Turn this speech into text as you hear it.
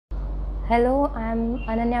Hello, I'm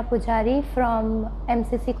Ananya Poojari from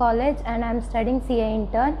MCC College and I'm studying CA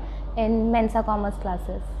intern in Mensa commerce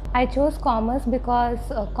classes. I chose commerce because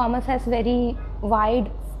commerce has very wide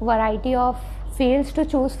variety of fields to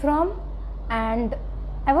choose from, and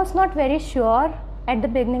I was not very sure at the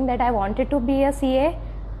beginning that I wanted to be a CA,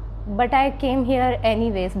 but I came here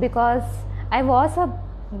anyways because I was a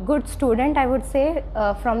good student, I would say.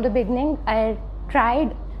 From the beginning I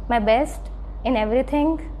tried my best in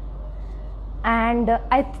everything, and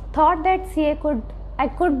I thought that I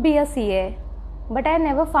could be a CA, but I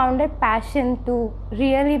never found a passion to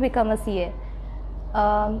really become a CA.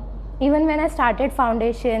 Even when I started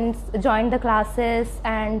foundations, joined the classes,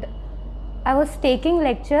 and I was taking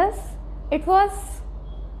lectures, it was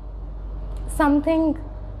something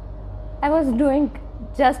I was doing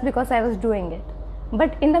just because I was doing it.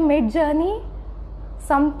 But in the mid journey,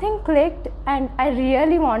 something clicked and I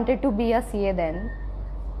really wanted to be a CA then.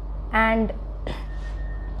 And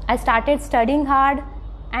I started studying hard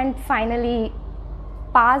and finally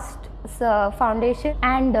passed the foundation,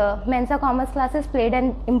 and Mensa commerce classes played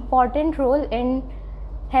an important role in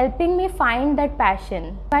helping me find that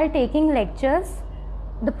passion. While taking lectures,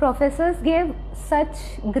 the professors gave such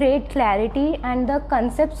great clarity and the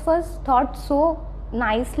concepts was taught so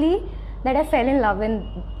nicely that I fell in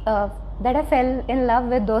love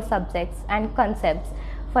with those subjects and concepts.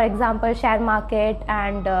 For example, share market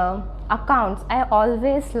and accounts. I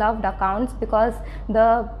always loved accounts because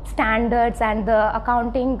the standards and the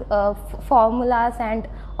accounting formulas and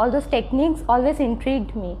all those techniques always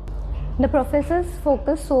intrigued me. The professors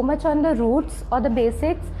focus so much on the roots or the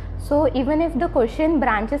basics, so even if the question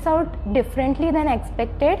branches out differently than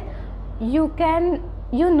expected, you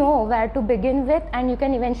know where to begin with and you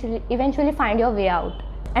can eventually find your way out.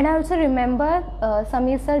 And I also remember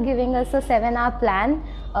Samir sir giving us a 7-hour plan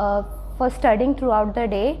for studying throughout the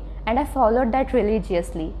day, and I followed that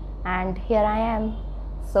religiously, and here I am.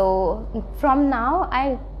 So from now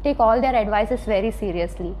I take all their advices very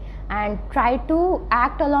seriously and try to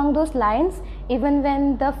act along those lines even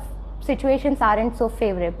when the situations aren't so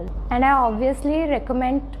favorable. And I obviously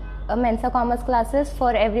recommend Mensa commerce classes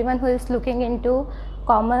for everyone who is looking into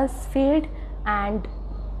commerce field, and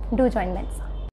do join Mensa.